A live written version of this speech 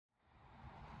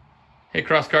Hey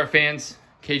Crosskart fans,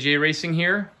 KJ Racing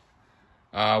here.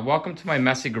 Welcome to my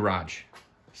messy garage.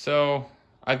 So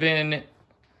I've been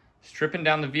stripping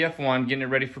down the VF-1, getting it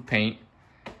ready for paint.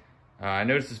 I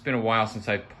noticed it's been a while since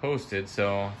I posted,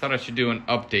 so I thought I should do an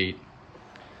update.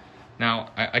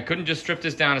 Now, I couldn't just strip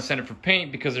this down and send it for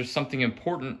paint because there's something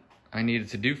important I needed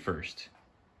to do first.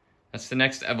 That's the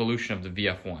next evolution of the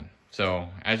VF-1. So,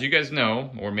 as you guys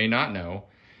know, or may not know,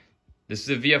 this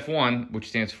is a VF-1, which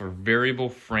stands for Variable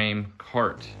Frame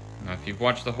Kart. Now, if you've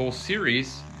watched the whole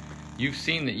series, you've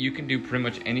seen that you can do pretty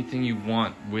much anything you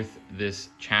want with this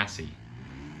chassis.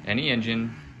 Any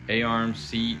engine, A-arm,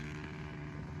 seat,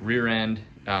 rear end,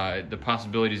 the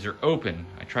possibilities are open.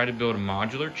 I tried to build a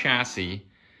modular chassis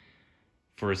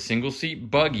for a single seat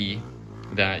buggy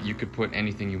that you could put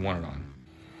anything you wanted on.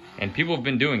 And people have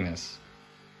been doing this.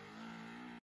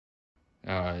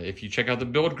 If you check out the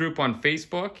build group on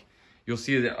Facebook, you'll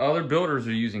see that other builders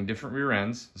are using different rear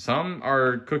ends. Some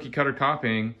are cookie cutter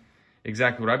copying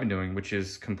exactly what I've been doing, which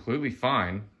is completely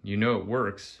fine. You know it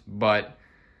works, but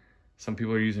some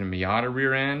people are using a Miata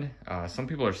rear end. Some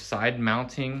people are side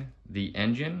mounting the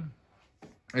engine.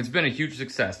 It's been a huge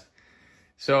success.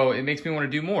 So it makes me want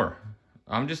to do more.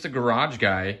 I'm just a garage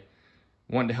guy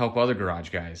wanting to help other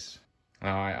garage guys.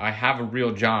 I have a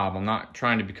real job. I'm not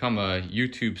trying to become a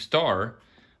YouTube star.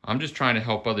 I'm just trying to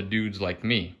help other dudes like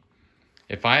me.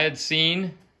 If I had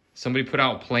seen somebody put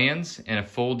out plans and a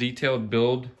full detailed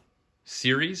build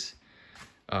series,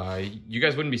 you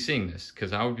guys wouldn't be seeing this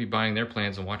because I would be buying their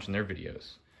plans and watching their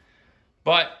videos.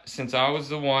 But since I was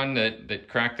the one that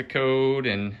cracked the code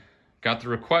and got the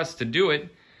request to do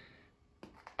it,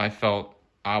 I felt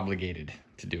obligated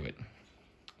to do it.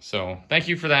 So thank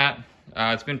you for that.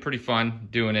 It's been pretty fun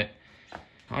doing it.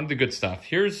 On to the good stuff.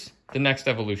 Here's the next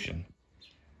evolution.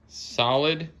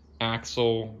 Solid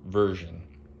axle version.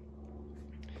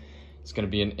 It's going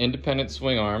to be an independent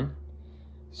swing arm,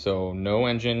 so no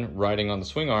engine riding on the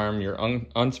swing arm. Your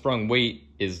unsprung weight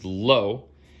is low.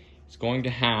 It's going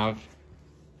to have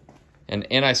an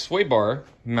anti-sway bar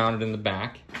mounted in the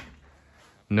back.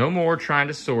 No more trying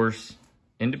to source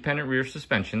independent rear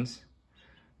suspensions.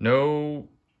 No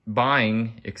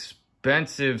buying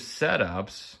expensive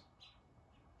setups.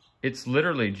 It's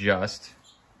literally just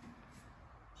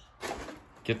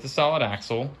get the solid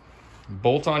axle,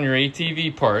 bolt on your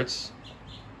ATV parts,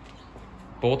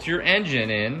 bolt your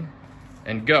engine in,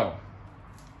 and go.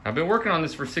 I've been working on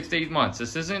this for 6 to 8 months.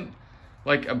 This isn't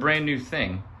like a brand new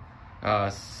thing.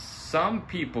 Some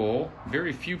people,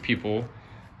 very few people,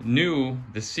 knew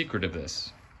the secret of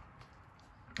this.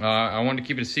 I wanted to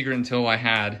keep it a secret until I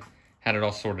had it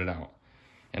all sorted out.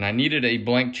 And I needed a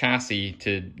blank chassis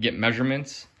to get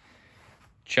measurements,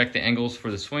 check the angles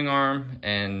for the swing arm,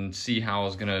 and see how I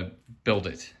was gonna build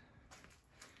it.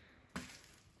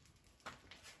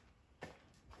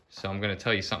 So I'm gonna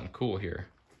tell you something cool here.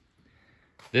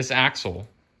 This axle,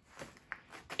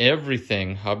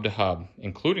 everything hub to hub,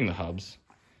 including the hubs,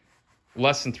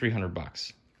 less than 300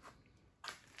 bucks.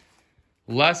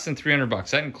 Less than 300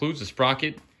 bucks. That includes the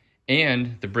sprocket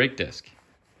and the brake disc.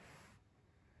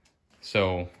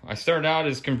 So I started out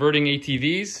as converting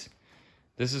ATVs.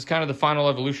 This is kind of the final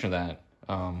evolution of that.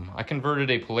 I converted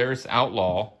a Polaris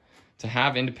Outlaw to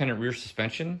have independent rear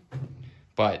suspension,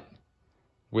 but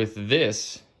with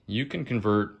this, you can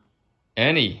convert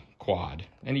any quad,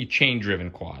 any chain-driven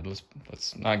quad.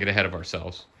 Let's not get ahead of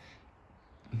ourselves.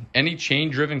 Any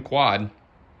chain-driven quad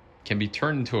can be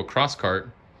turned into a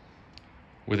Crosskart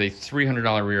with a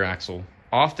 $300 rear axle,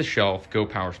 off the shelf, Go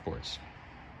Power Sports.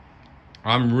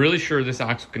 I'm really sure this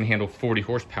axle can handle 40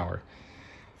 horsepower.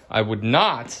 I would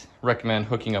not recommend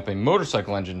hooking up a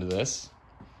motorcycle engine to this.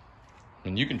 I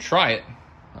mean, you can try it.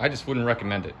 I just wouldn't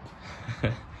recommend it.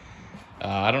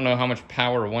 I don't know how much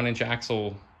power a 1-inch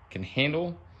axle can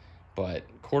handle, but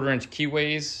 1/4-inch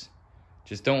keyways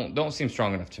just don't seem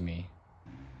strong enough to me.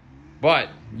 But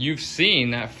you've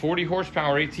seen that 40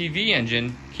 horsepower ATV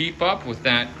engine keep up with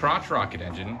that crotch rocket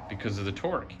engine because of the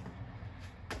torque.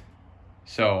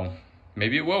 So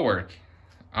maybe it will work.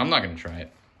 I'm not gonna try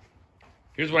it.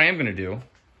 Here's what I am gonna do.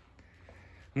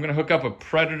 I'm gonna hook up a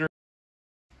Predator.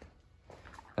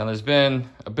 Now there's been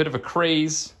a bit of a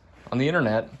craze on the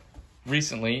internet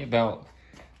recently about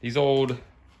these old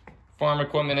farm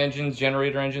equipment engines,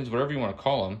 generator engines, whatever you wanna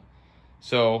call them.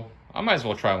 So I might as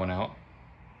well try one out.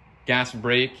 Gas and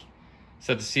brake,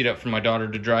 set the seat up for my daughter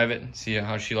to drive it, see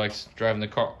how she likes driving the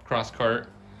Crosskart.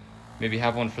 Maybe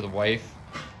have one for the wife.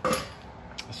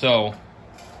 So,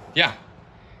 yeah,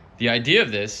 the idea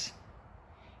of this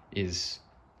is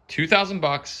 2,000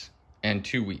 bucks and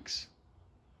 2 weeks.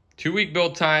 2-week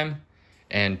build time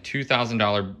and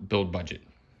 $2,000 build budget.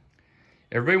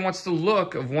 Everybody wants the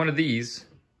look of one of these,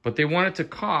 but they want it to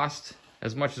cost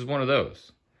as much as one of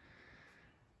those.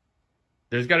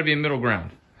 There's got to be a middle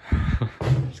ground.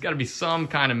 There's got to be some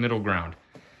kind of middle ground.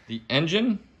 The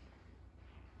engine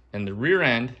and the rear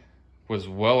end was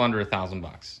well under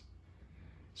 $1,000.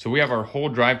 So we have our whole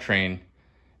drivetrain,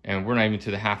 and we're not even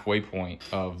to the halfway point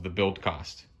of the build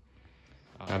cost.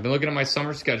 I've been looking at my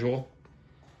summer schedule,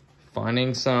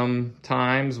 finding some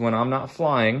times when I'm not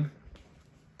flying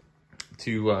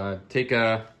to take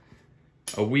a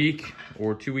week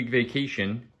or 2-week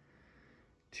vacation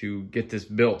to get this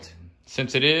built.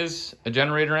 Since it is a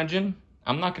generator engine,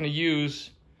 I'm not going to use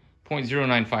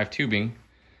 0.095 tubing.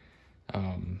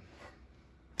 I'm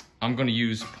going to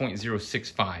use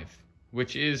 0.065,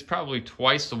 which is probably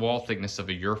twice the wall thickness of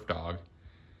a Yerf dog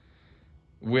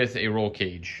with a roll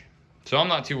cage. So I'm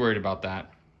not too worried about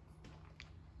that.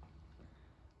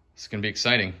 It's going to be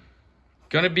exciting.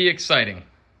 Going to be exciting.